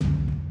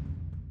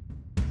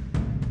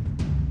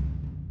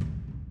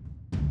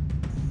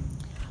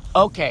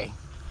Okay,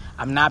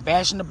 I'm not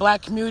bashing the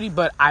black community,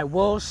 but I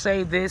will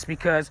say this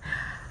because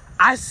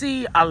I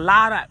see a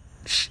lot of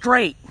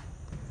straight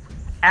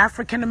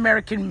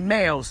African-American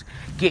males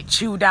get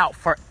chewed out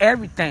for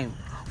everything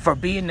for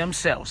being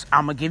themselves.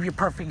 I'm going to give you a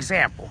perfect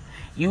example.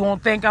 You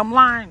won't think I'm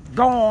lying?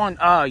 Go on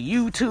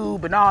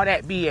YouTube and all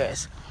that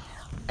BS.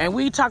 And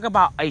we talk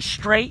about a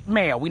straight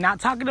male. We're not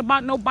talking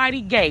about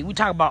nobody gay. We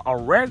talk about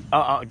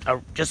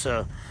just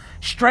a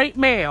straight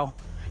male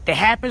that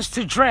happens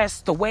to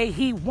dress the way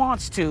he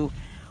wants to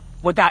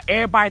without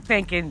everybody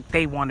thinking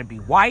they want to be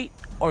white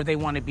or they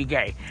want to be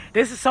gay.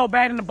 This is so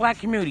bad in the black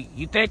community.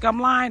 You think I'm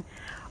lying?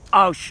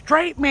 A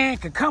straight man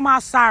could come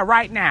outside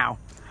right now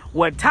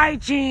with tight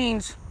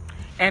jeans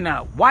and a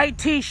white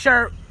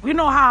t-shirt. You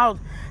know how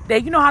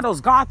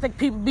those gothic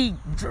people be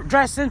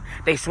dressing?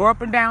 They swear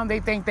up and down they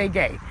think they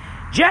gay.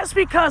 Just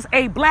because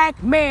a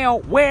black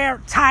male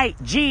wear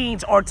tight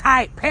jeans or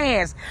tight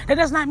pants, that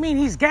does not mean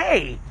he's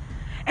gay.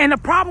 And the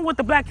problem with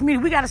the black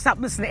community, we got to stop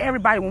listening to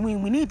everybody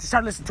when we need to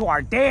start listening to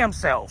our damn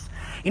selves.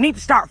 You need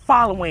to start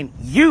following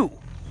you.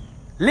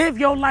 Live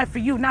your life for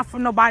you, not for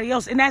nobody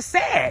else. And that's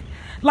sad.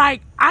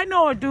 Like, I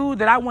know a dude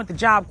that I went to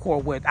Job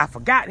Corps with. I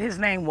forgot his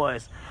name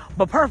was.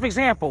 But perfect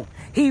example,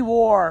 he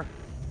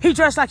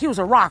dressed like he was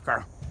a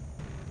rocker.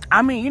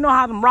 I mean, you know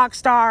how them rock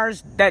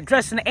stars that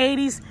dressed in the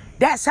 80s?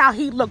 That's how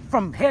he looked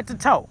from head to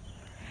toe.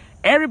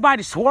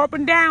 Everybody swore up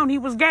and down he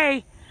was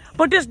gay,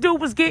 but this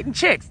dude was getting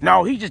chicks.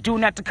 No, he just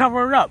doing that to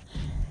cover it up.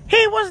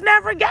 He was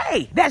never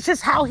gay. That's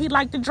just how he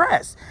liked to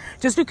dress.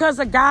 Just because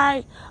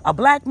a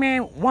black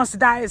man wants to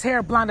dye his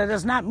hair blonde, that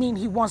does not mean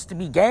he wants to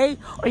be gay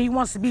or he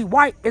wants to be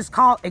white. It's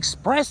called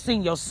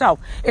expressing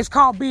yourself. It's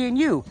called being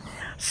you.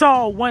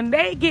 So when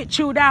they get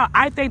chewed out,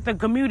 I think the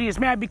community is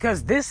mad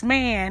because this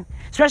man,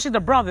 especially the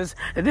brothers,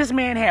 that this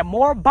man had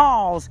more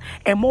balls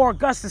and more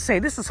guts to say,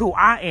 this is who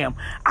I am.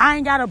 I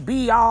ain't got to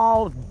be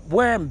all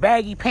wearing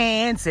baggy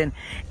pants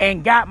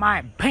and got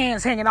my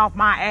pants hanging off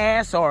my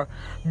ass or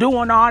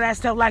doing all that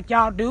stuff like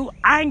y'all do.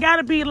 I ain't got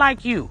to be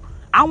like you.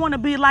 I want to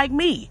be like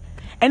me.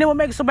 And then what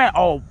makes it so bad?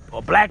 Oh,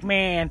 a black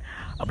man's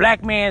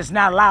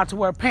not allowed to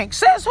wear pink.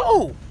 Says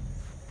who?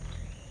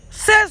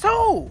 Says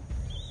who?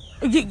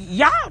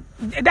 Y'all,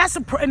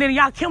 and then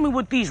y'all kill me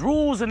with these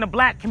rules in the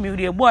black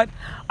community of what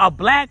a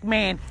black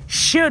man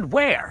should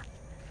wear.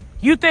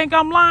 You think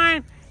I'm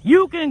lying?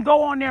 You can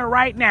go on there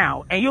right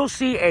now and you'll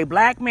see a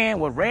black man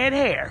with red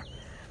hair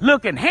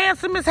looking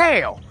handsome as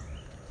hell.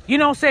 You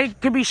know, say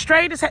could be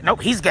straight as hell.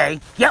 Nope, he's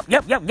gay. Yep.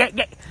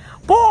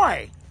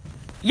 Boy,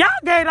 y'all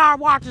gaydar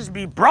watchers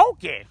be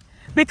broken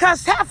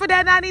because half of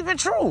that not even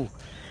true.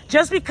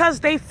 Just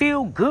because they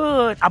feel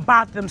good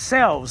about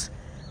themselves,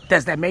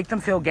 does that make them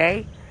feel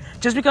gay?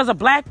 Just because a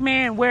black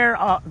man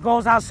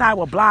goes outside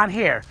with blonde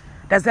hair,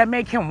 does that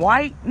make him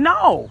white?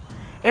 No.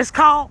 It's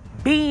called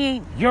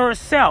being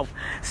yourself.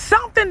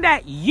 Something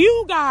that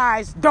you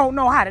guys don't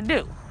know how to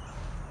do.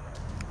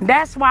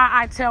 That's why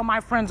I tell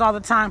my friends all the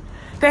time,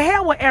 the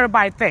hell what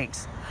everybody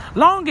thinks.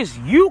 Long as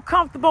you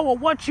comfortable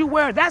with what you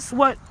wear, that's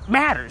what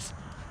matters.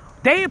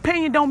 Their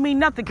opinion don't mean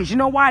nothing because you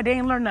know why? They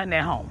ain't learned nothing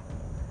at home.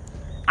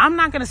 I'm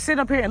not going to sit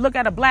up here and look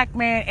at a black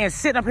man and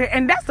sit up here.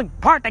 And that's the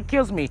part that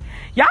kills me.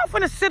 Y'all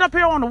finna sit up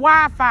here on the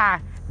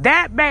Wi-Fi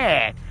that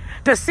bad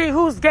to see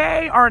who's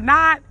gay or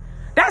not.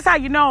 That's how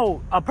you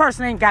know a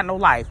person ain't got no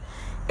life.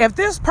 If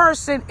this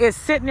person is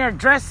sitting there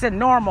dressing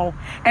normal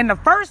and the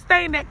first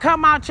thing that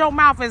come out your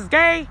mouth is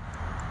gay,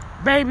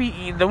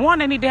 baby, the one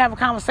that need to have a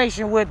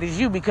conversation with is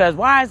you, because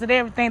why is it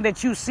everything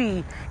that you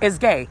see is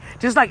gay?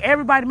 Just like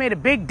everybody made a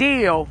big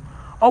deal.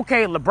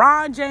 Okay,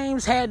 LeBron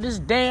James had this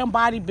damn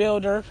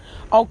bodybuilder.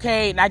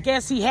 Okay, and I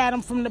guess he had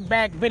him from the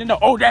back.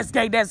 Oh, that's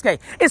gay, that's gay.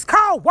 It's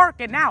called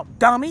working out,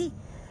 dummy.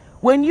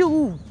 When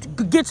you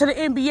get to the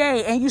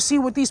NBA and you see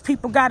what these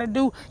people got to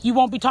do, you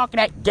won't be talking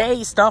that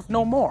gay stuff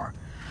no more.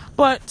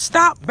 But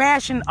stop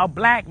bashing a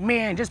black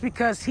man just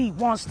because he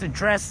wants to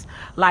dress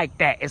like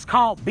that. It's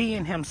called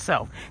being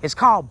himself. It's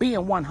called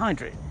being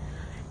 100.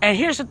 And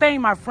here's the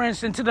thing, my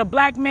friends, and to the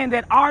black men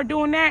that are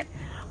doing that,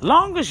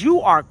 long as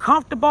you are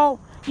comfortable,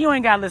 you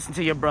ain't got to listen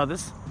to your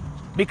brothers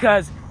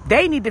because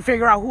they need to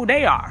figure out who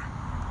they are.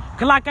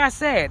 Because like I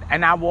said,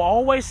 and I will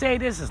always say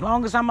this as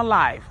long as I'm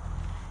alive,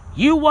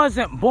 you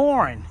wasn't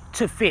born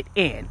to fit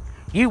in.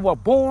 You were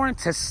born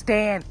to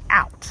stand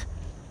out.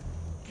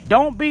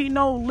 Don't be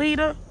no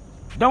leader.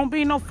 Don't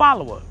be no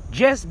follower.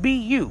 Just be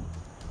you.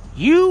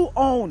 You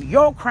own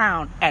your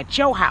crown at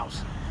your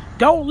house.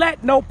 Don't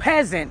let no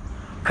peasant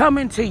come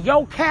into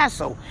your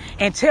castle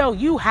and tell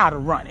you how to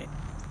run it.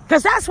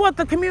 Because that's what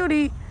the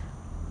community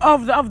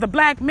of the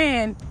black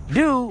men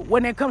do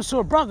when it comes to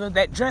a brother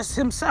that dressed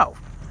himself.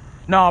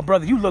 No,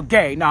 brother, you look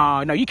gay.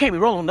 No, you can't be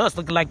rolling us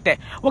looking like that.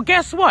 Well,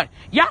 guess what?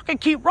 Y'all can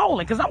keep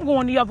rolling because I'm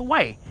going the other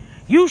way.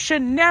 You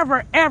should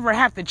never, ever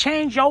have to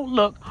change your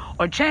look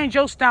or change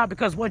your style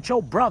because what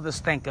your brothers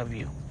think of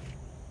you.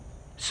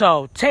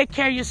 So take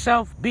care of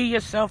yourself, be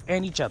yourself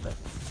and each other.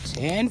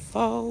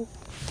 Tenfold.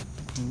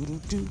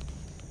 Do-do-do,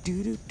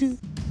 do-do-do.